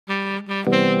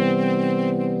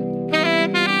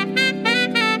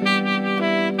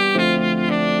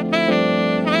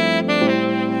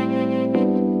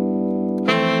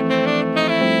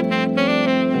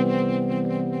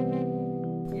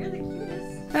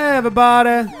Hey,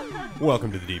 everybody.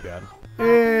 Welcome to the D-Pad.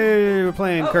 Hey, we're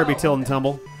playing Kirby Tilt and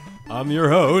Tumble. I'm your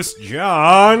host,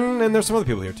 John, and there's some other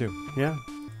people here too. Yeah.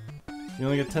 You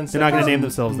only get 10 seconds. They're not going to name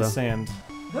themselves, in the though. sand.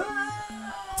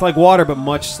 It's like water, but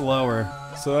much slower.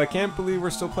 So I can't believe we're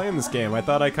still playing this game. I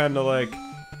thought I kind of like...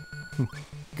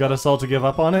 Got us all to give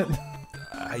up on it?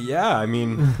 yeah, I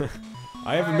mean...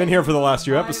 I haven't been here for the last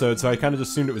few episodes, so I kind of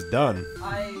just assumed it was done.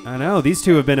 I know. These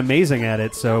two have been amazing at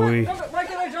it, so we... Why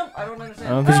can't I jump? I don't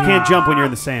understand. Because you can't jump when you're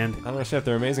in the sand. I don't understand if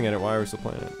they're amazing at it. Why are we still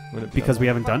playing it? Wouldn't it be Because we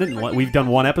haven't done it. We've done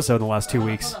one episode in the last 2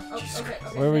 weeks.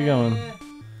 Where are we going?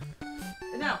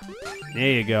 Now.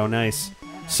 There you go. Nice.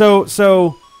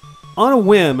 So on a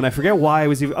whim, and I forget why I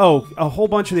was even... Oh, a whole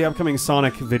bunch of the upcoming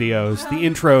Sonic videos, the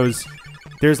intros,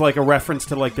 there's like a reference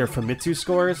to like their Famitsu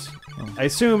scores. I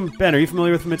assume... Ben, are you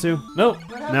familiar with Famitsu? Nope.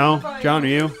 No? John, are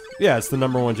you? Yeah, it's the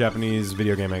 #1 Japanese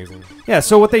video game magazine. Yeah,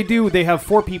 so what they do, they have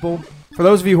 4 people. For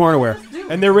those of you who aren't aware.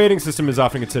 And their rating system is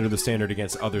often considered the standard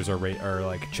against others are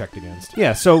like checked against.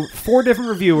 Yeah, so 4 different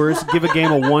reviewers give a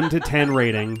game a 1 to 10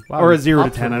 rating, Wow, or a 0 to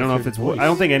up 10. I don't know if it's... I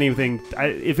don't think anything...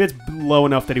 if it's low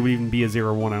enough that it would even be a 0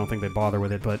 or 1, I don't think they'd bother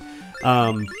with it. But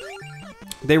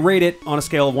they rate it on a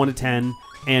scale of 1 to 10,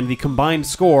 and the combined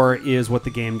score is what the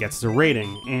game gets as a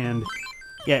rating. And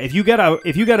yeah, if you get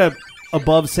a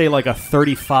above, say, like a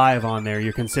 35 on there,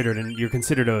 you're considered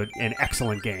an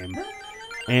excellent game.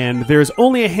 And there's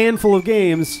only a handful of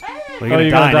games. Well, you're gonna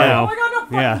die now. Oh my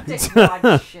god, no, Yeah. fucking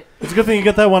God, shit. It's a good thing you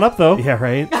get that one up, though. Yeah,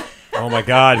 right? Oh my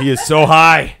god, he is so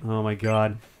high! Oh my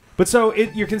god. But so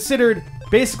you're considered,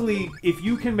 basically, if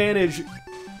you can manage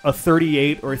a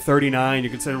 38 or a 39,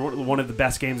 you're considered one of the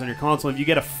best games on your console. If you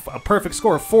get a perfect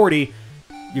score of 40,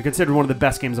 you're considered one of the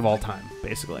best games of all time,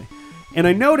 basically. And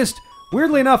I noticed,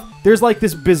 weirdly enough, there's like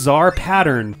this bizarre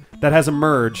pattern that has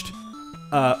emerged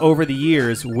over the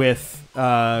years with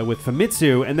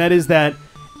Famitsu, and that is that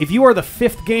if you are the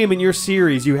 5th game in your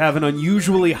series, you have an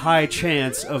unusually high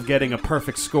chance of getting a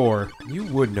perfect score. You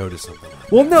would notice something.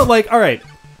 Well, no, like, all right.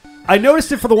 I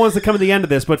noticed it for the ones that come at the end of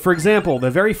this, but for example,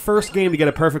 the very first game to get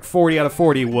a perfect 40 out of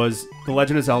 40 was The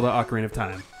Legend of Zelda: Ocarina of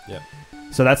Time. Yep.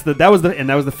 So that was the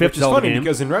 5th Which is Zelda funny game.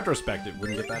 because in retrospect, it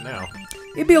wouldn't get that now.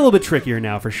 It'd be a little bit trickier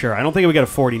now for sure. I don't think it would get a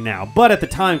 40 now, but at the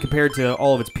time, compared to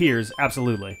all of its peers,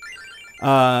 absolutely.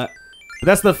 But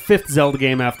that's the 5th Zelda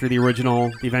game after the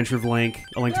original, The Adventure of Link,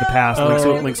 A Link to the Past,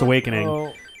 Link's Awakening.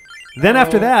 Oh. Then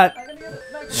after that,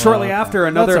 shortly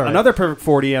after, That's all right. another perfect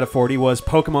 40 out of 40 was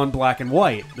Pokemon Black and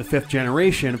White, the 5th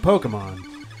generation of Pokemon.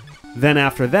 Then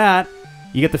after that,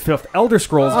 you get the 5th Elder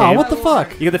Scrolls game. Oh, what the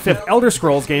fuck? You get the 5th Elder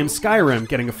Scrolls game, Skyrim,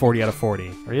 getting a 40 out of 40.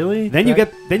 Really? Then you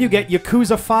get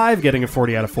Yakuza 5 getting a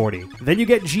 40 out of 40. Then you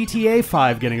get GTA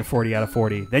 5 getting a 40 out of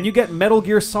 40. Then you get Metal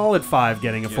Gear Solid 5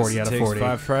 getting a 40 out of 40. It takes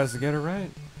 5 tries to get it right.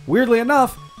 Weirdly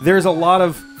enough, there's a lot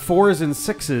of 4s and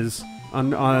 6s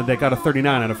on that got a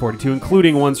 39 out of 42,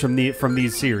 including ones from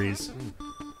these series.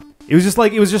 It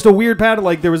was just a weird pattern.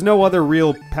 Like there was no other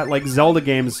real like Zelda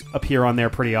games appear on there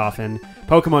pretty often.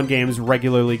 Pokemon games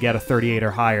regularly get a 38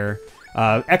 or higher.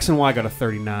 X and Y got a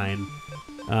 39.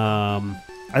 I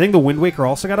think the Wind Waker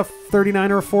also got a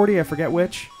 39 or a 40. I forget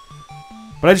which.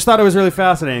 But I just thought it was really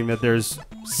fascinating that there's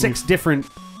 6 different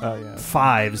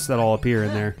 5s that all appear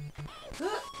in there.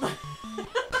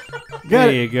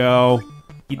 There you go.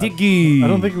 You diggy. I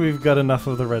don't think we've got enough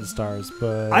of the red stars,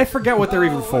 but... I forget what they're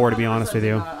even for, to be honest with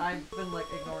you. I've been like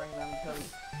ignoring them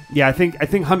because. Yeah, I think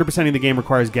 100% of the game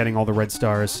requires getting all the red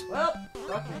stars. Well,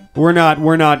 fuck me. We're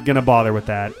not gonna bother with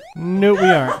that. No, we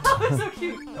aren't. Oh, it's so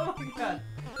cute. Oh my god.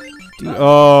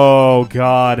 Oh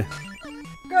god.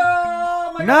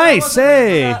 Oh my god. Nice, I wasn't ready for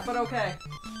hey. that, but okay.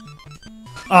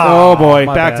 Oh, boy,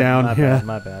 my back bad, down. My Yeah. bad,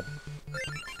 my bad.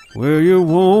 Well, you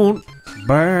won't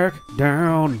back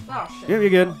down. Oh shit. Yeah, you're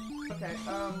good. Okay.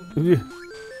 Yeah.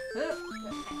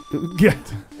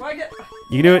 Why get?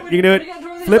 You can do it. You can do it.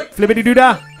 Flip, flippity doo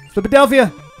dah. Flipadelphia.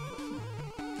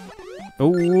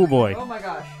 Oh boy. Oh my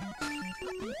gosh.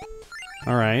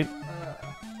 All right.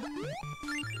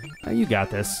 You got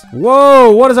this.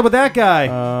 Whoa! What is up with that guy?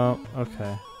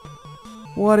 Okay.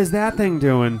 What is that thing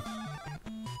doing?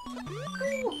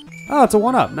 Oh, it's a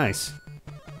 1-up. Nice.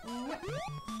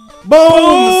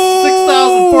 Boom!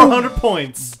 6,400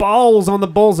 points. Balls on the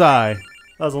bullseye.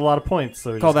 That was a lot of points.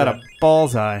 So we Call just that got- a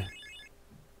bullseye.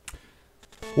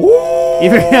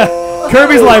 Yeah,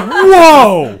 Kirby's like,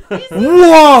 whoa!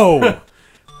 Whoa!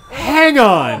 Hang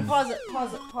on! Pause it.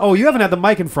 Pause it. Pause Oh, you haven't had the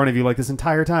mic in front of you like this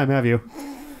entire time, have you?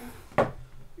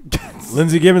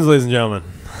 Lindsay Gibbons, ladies and gentlemen.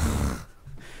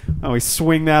 Oh, we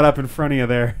swing that up in front of you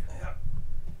there.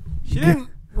 She didn't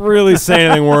really say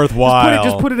anything worthwhile.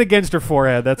 Just put it against her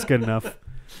forehead. That's good enough.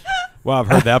 Well, I've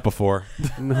heard that before.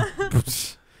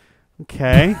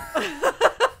 Okay.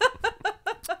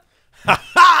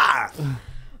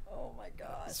 Oh my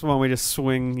god. This one we just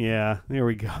swing. Yeah, there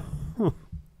we go.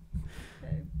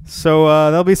 So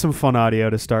there'll be some fun audio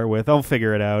to start with. I'll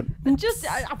figure it out. And just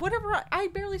whatever. I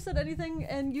barely said anything,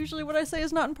 and usually what I say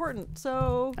is not important.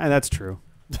 So. That's true.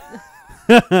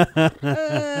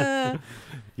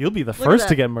 You'll be the at first that.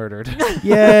 to get murdered.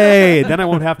 Yay! Then I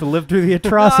won't have to live through the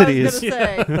atrocities.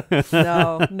 I was gonna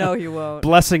say. No, you won't.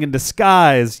 Blessing in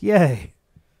disguise. Yay.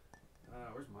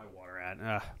 Where's my water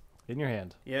at? In your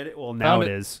hand. Yeah. Well, now Found it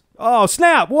it. is. Oh,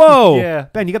 snap! Whoa! Yeah.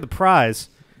 Ben, you got the prize.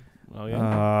 Oh,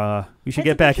 yeah. We should It's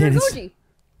get back in. Emoji.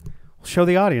 Show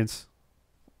the audience.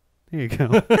 There you go.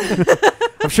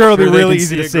 I'm sure it'll be Sure they really can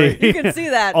easy see to it see. great. You can see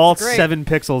that. All It's great. 7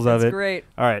 pixels of That's it. great.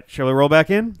 All right. Shall we roll back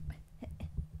in?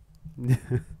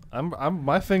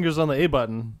 My finger's on the A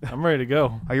button. I'm ready to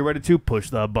go. Are you ready to push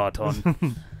the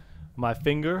button? My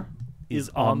finger is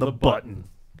on the button.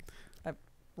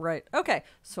 Right. Okay.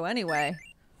 So anyway.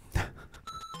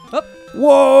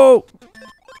 Whoa!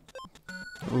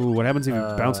 Ooh, what happens if you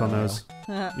bounce on those?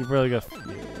 You've really got.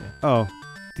 Oh.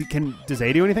 Does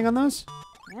A do anything on those?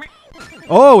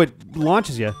 Oh, it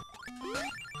launches you.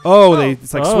 Oh,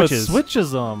 it's like switches. It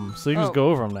switches them, so you can just Oh. go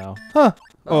over them now. Huh.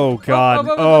 Oh, God.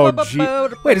 Oh, gee.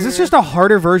 Wait, is this just a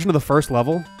harder version of the first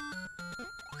level?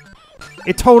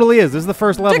 It totally is. This is the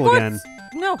first level Dick, again.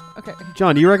 No. Okay.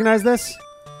 John, do you recognize this?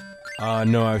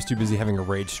 No, I was too busy having a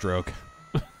rage stroke.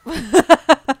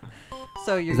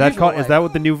 So your Is that usual called? way. Is that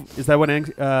what the new? Is that what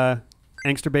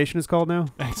Angsturbation is called now?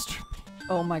 Extra.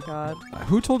 Oh my god.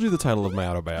 Who told you the title of my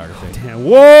autobiography? Damn.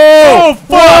 Whoa! Oh,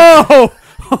 fuck!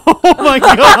 Oh my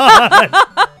God!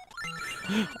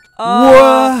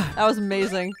 What? That was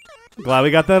amazing. Glad we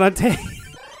got that on tape.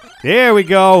 There we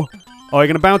go. Oh, you're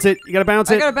gonna bounce it. You gotta bounce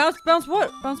I it. gotta bounce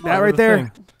what? Bounce That what? right there.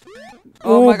 thing.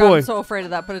 Oh my god, boy. I'm so afraid of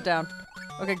that. Put it down.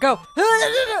 Okay, go.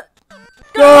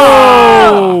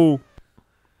 Go!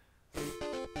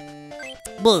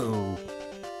 Boo.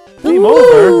 Game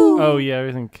over. Oh yeah,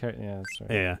 everything. Yeah, that's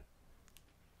right. Yeah.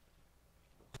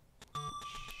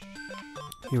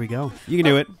 Here we go. You can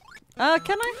do it.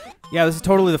 Can I? Yeah, this is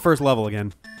totally the first level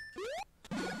again.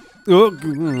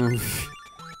 I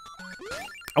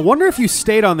wonder if you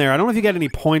stayed on there. I don't know if you get any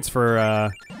points for.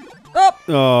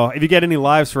 If you get any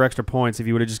lives for extra points, if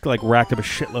you would have just like racked up a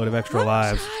shitload of extra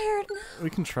lives. Tired. We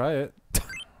can try it.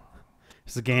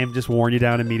 Does the game just worn you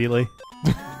down immediately?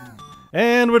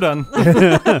 And we're done.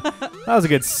 That was a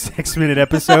good 6-minute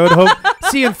episode.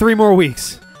 See you in 3 more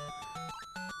weeks.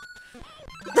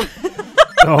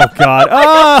 Oh God!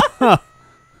 Ah!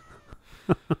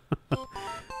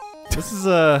 This is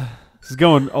This is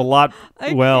going a lot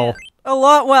I well. can't- A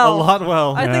lot well. a lot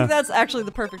well. I Yeah. think that's actually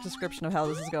the perfect description of how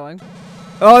this is going.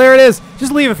 Oh, there it is.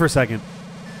 Just leave it for a second.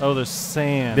 Oh, there's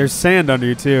sand. There's sand under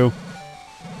you too.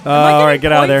 Am I All right, getting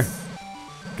get out of there.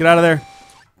 points? Get out of there.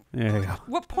 There you go.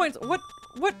 What points? What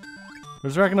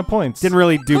There's racking up points. Didn't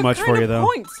really do what much kind for you of though.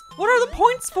 Points? What are the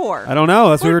points for? I don't know.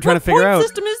 That's what we were trying to figure What out. point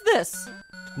system is this?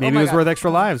 Maybe Oh my it was God. worth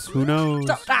extra lives. Who knows?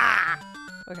 Stop. Ah!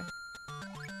 Okay.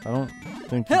 I don't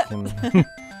think you can.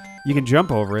 You can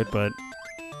jump over it, but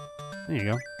there you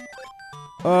go.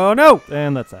 Oh no!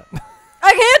 And that's that.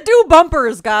 I can't do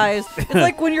bumpers, guys. It's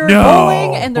like when you're No.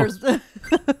 bowling and there's and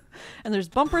there's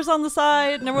bumpers on the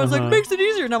side, and everyone's like, Uh-huh. makes it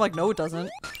easier. And I'm like, no, it doesn't.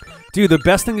 Dude, the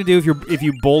best thing to do if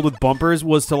you bowled with bumpers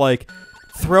was to like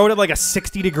throw it at like a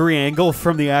 60-degree angle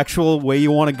from the actual way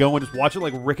you want to go and just watch it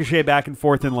like ricochet back and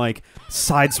forth and like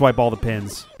sideswipe all the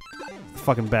pins. The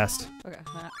fucking best. Okay.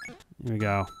 Here we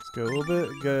go. Let's go a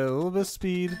little bit of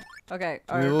speed. Okay.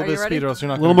 A Are little you bit of ready? speed, or else you're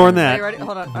not. A little gonna more go than Are that. you ready?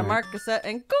 Hold on. I mark a set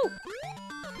and go.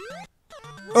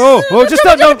 Oh, just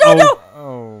no. Oh.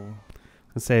 Oh.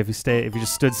 Let's say if you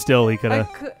just stood still, he could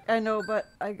have. I know, but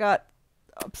I got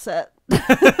upset.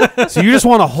 So you just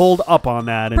want to hold up on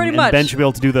that, Pretty and much. Ben should be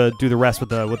able to do the rest with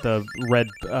the red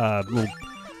little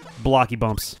blocky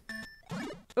bumps.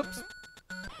 Oops.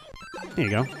 There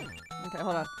you go. Okay,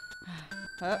 hold on.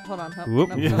 Hold on. Whoop.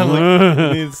 No, Yeah, no, wait.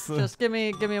 like, needs, Just give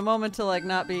me a moment to like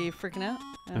not be freaking out.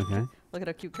 Okay. Look at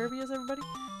how cute Kirby is, everybody.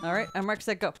 All right, and mark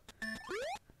set go.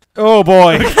 Oh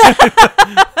boy.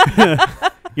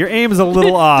 Your aim is a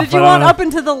little off. Did you I want don't up and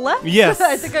to the left? Yes.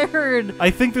 I think I heard I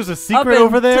think there's a up secret and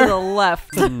over to there. the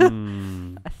left. know.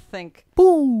 Hmm. I think.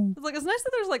 Boom. It's like it's nice that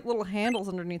there's like little handles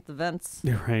underneath the vents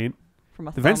You're right. from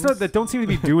a The vents thumbs. that don't seem to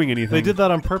be doing anything. They did that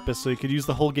on purpose so you could use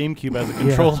the whole GameCube as a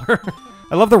controller.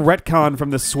 I love the retcon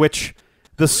from the Switch.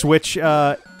 The Switch,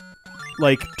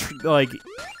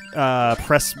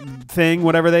 press thing,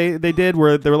 whatever they did,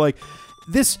 where they were like,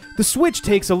 the Switch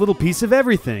takes a little piece of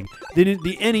everything. The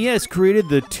NES created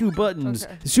the 2 buttons.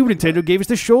 Okay. The Super Nintendo gave us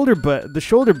the shoulder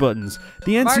buttons.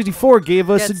 The N64 gave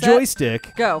us a get set,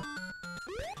 joystick. Go.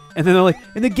 And then they're like,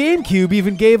 and the GameCube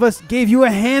even gave you a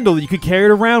handle that you could carry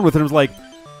it around with. And it was like,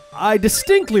 I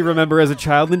distinctly remember as a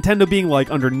child Nintendo being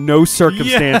like, under no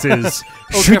circumstances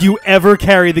should you ever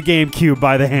carry the GameCube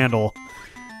by the handle.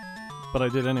 But I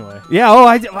did anyway.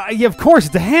 Yeah, yeah, of course,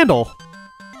 it's a handle.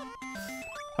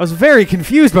 I was very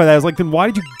confused by that. I was like, then why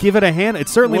did you give it a hand?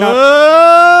 It's certainly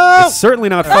not. It's certainly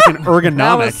not fucking ergonomic.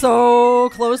 That was so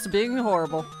close to being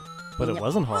horrible. But it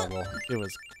wasn't horrible. It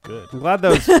was good. I'm glad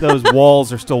those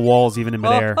walls are still walls even in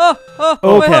midair.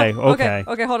 Okay, okay.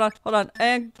 Okay, hold on.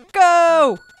 And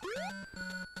go!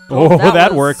 Oh,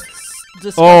 that was worked.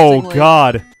 Oh, disgustingly-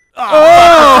 God.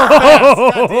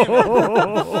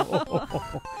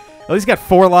 At least got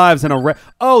 4 lives and a red.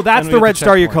 Oh, that's And the we red get the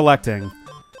star you're checkpoint. collecting.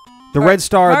 The Mark, red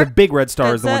star, the Mark, big red star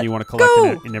get is the one set, you want to collect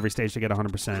go! in every stage to get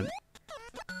 100%.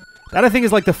 That, I think,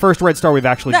 is like the first red star we've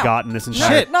actually No. gotten this No,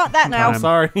 entire not that now. time.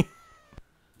 Sorry. He's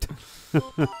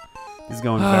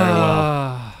going very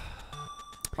well.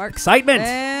 Mark, Excitement!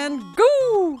 and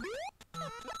go!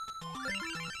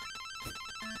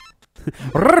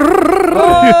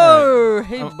 Oh,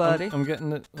 hey, buddy. I'm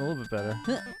getting it a little bit better.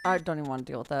 I don't even want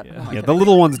to deal with that. Yeah. Who am I Yeah, the kidding?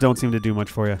 little ones don't seem to do much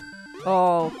for you.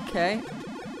 Okay.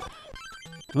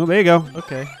 Oh, there you go.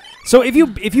 Okay. So if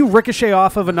you ricochet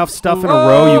off of enough stuff in a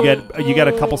row, you get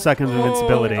a couple seconds of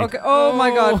invincibility. Okay. Oh my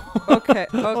God. Okay.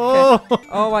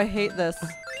 Oh, I hate this.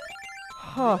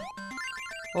 Huh.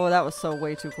 Oh, that was so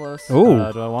way too close.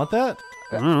 Oh, Do I want that?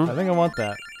 I don't know. I think I want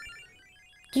that.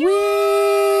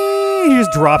 Whee! He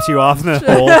just drops you off in the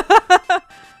hole.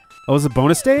 Oh, is it a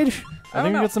bonus stage? I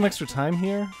think know. we get some extra time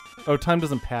here. Oh, time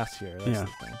doesn't pass here. That's Yeah.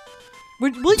 the thing.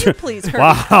 Will you please hurry?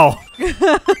 Wow.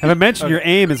 Have I mentioned your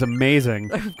aim is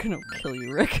amazing? I'm gonna kill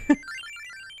you, Rick.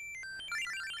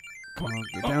 Come on,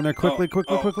 get down there quickly.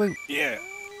 Yeah.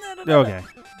 Okay.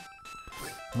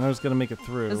 I was gonna make it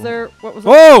through. Is there what was?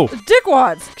 Whoa!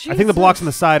 Dickwads. I think the blocks on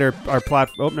the side are plat.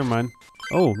 Oh, never mind.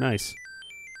 Oh, nice.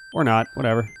 Or not.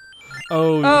 Whatever.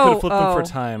 Oh, you could have flipped them for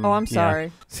time. Oh, I'm Yeah.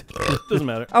 sorry. Doesn't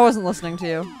matter. I wasn't listening to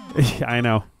you. Yeah, I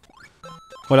know.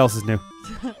 What else is new?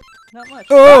 Not much.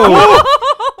 Oh!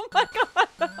 Oh my God!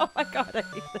 Oh my God! I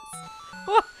hate this.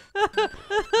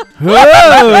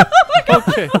 Oh!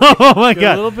 Okay. Oh my Go a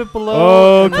God. little bit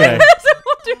below. Okay. What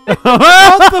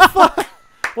the fuck?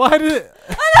 Why did it?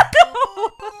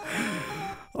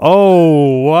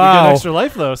 Oh You get wow! extra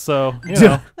life though, so you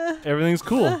know everything's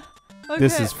cool.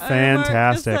 This is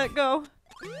fantastic. Mark, go.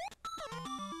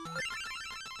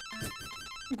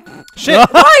 Shit!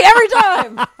 Why every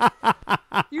time?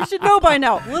 You should know by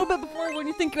now. A little bit before when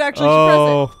you think you actually should press it.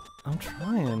 Oh! I'm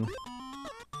trying.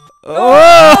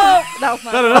 Oh! That was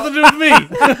my That had fault. nothing to do with me.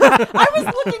 I was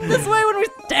looking this way when we.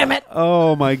 Damn it!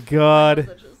 Oh my God!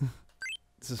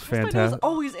 This is My nose is fantastic.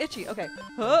 always itchy. Okay.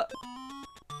 Huh.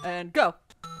 And go.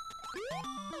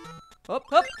 Up,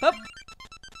 up, up.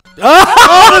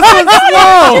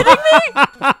 Oh,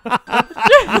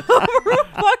 For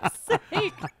fuck's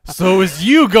sake. So is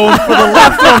you going for the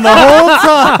left one the whole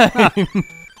time?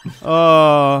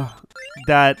 Oh,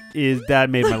 that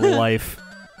made my life.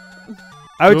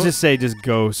 I would Do- just say just go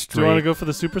Do you want to straight. go for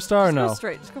the superstar or Just no? go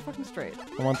straight. Just go fucking straight.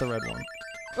 I want the red one.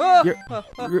 You're-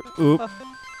 Oop.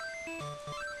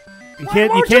 You Why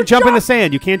can't won't you jump in the jump?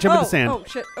 sand. You can't jump in the sand. Oh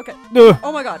shit. Okay. Ugh.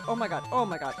 Oh my God. Oh my God. Oh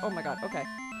my God. Oh my God. Okay.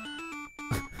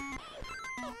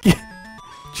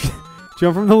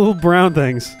 Jump from the little brown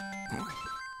things.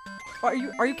 Are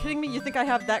you kidding me? You think I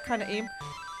have that kind of aim?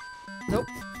 Nope.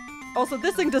 Also,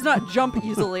 this thing does not jump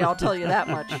easily. I'll tell you that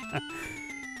much.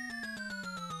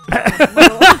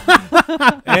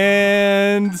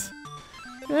 And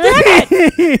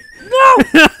Hurry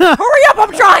up!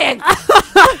 I'm trying.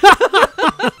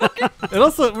 it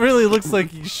also really looks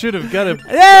like you should have got it.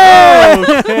 Yeah!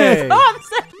 Okay. Oh, I'm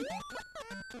saying.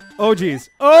 Oh jeez.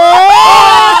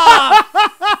 Oh!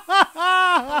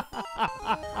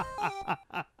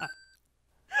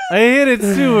 I hit it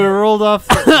too. It rolled off.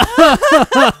 I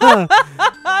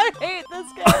hate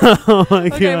this game. Oh my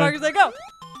Okay, God. Marcus, I go.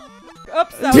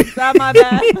 Oops, that was my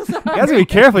bad. You guys gotta be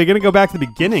careful. You're gonna go back to the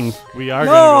beginning. We are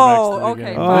No, going to go back to the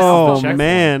okay, beginning. fine. Oh Checkpoint.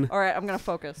 man. All right, I'm gonna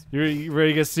focus. You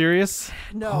ready to get serious?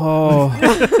 No. Oh.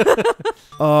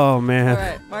 Oh All man.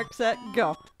 right, mark, set,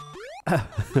 go.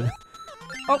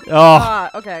 Oh.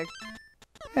 Okay.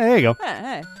 Hey, there you go.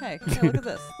 Hey, look at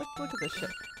this. Look at this shit.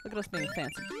 Look at us being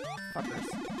fancy fuckers.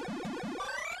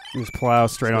 You just plow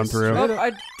straight on through. Oh,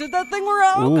 I did that thing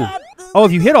where oh Ooh. God. Oh,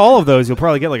 if you hit all of those, you'll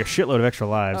probably get like a shitload of extra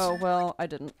lives. Oh well, I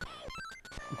didn't.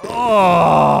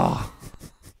 Oh.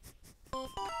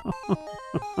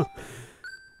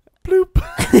 Bloop.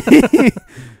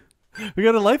 We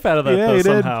got a life out of that Yeah, though you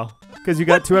did. somehow. Because you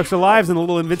got 2 extra lives and the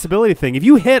little invincibility thing. If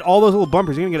you hit all those little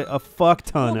bumpers, you're gonna get a fuck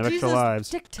ton of extra Jesus, lives.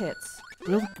 dick tits.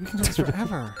 We can do this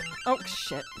forever. Oh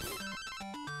shit.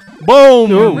 Boom!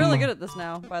 You're really good at this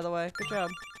now, by the way. Good job.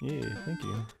 Yeah, thank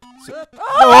you.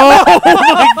 Oh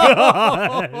my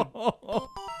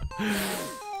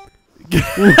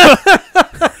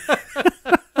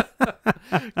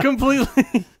god!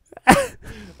 Completely.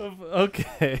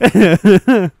 Okay.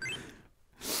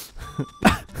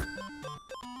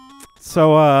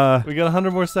 So, We got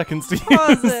 100 more seconds to use.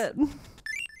 Pause it.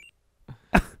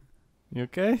 You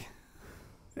okay?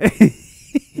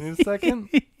 Need a second?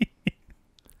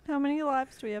 How many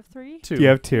lives do we have? 3? 2. you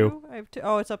have 2. I have 2.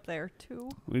 Oh, it's up there. 2.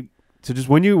 So just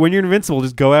when you're invincible,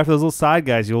 just go after those little side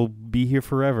guys. You'll be here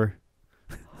forever.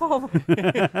 Oh,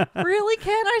 really?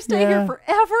 Can I stay Yeah. here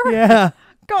forever? Yeah.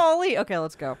 Golly. Okay,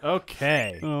 let's go.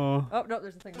 Okay. Oh. Oh, no,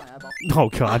 there's a thing in my eyeball. Oh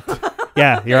god.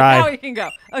 Yeah, your Now eye. you can go.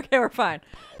 Okay, we're fine.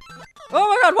 Oh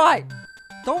my god, why?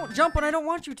 Don't jump when I don't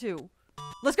want you to.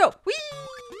 Let's go. Whee!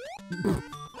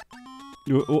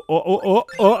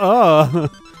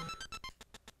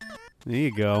 There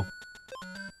you go.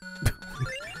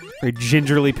 Very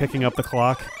gingerly picking up the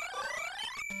clock.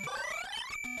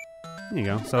 There you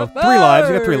go. So 3 lives.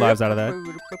 You got 3 lives out of that.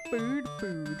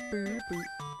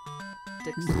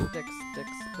 Dicks, dicks, dicks,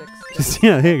 dicks. Just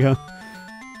yeah, there you go.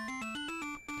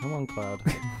 Come on, Cloud.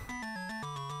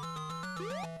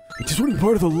 I just want to be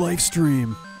part of the live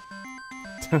stream.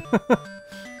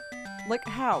 Like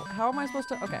how? How am I supposed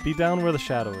to? Okay. Be down where the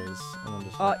shadow is. And then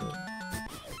just flip it.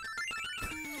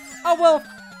 Oh well.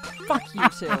 Fuck you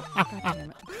too. God damn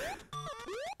it.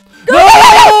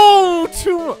 No!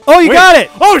 Oh, you got it!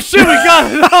 Oh shit, we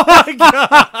got it! Oh my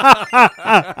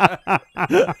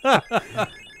god!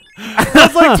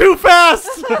 That's like too fast!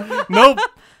 Nope.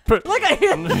 Look at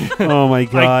him. Oh my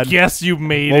god. I guess you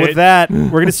made Well, it. with that,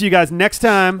 we're gonna see you guys next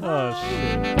time. Oh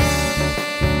shit.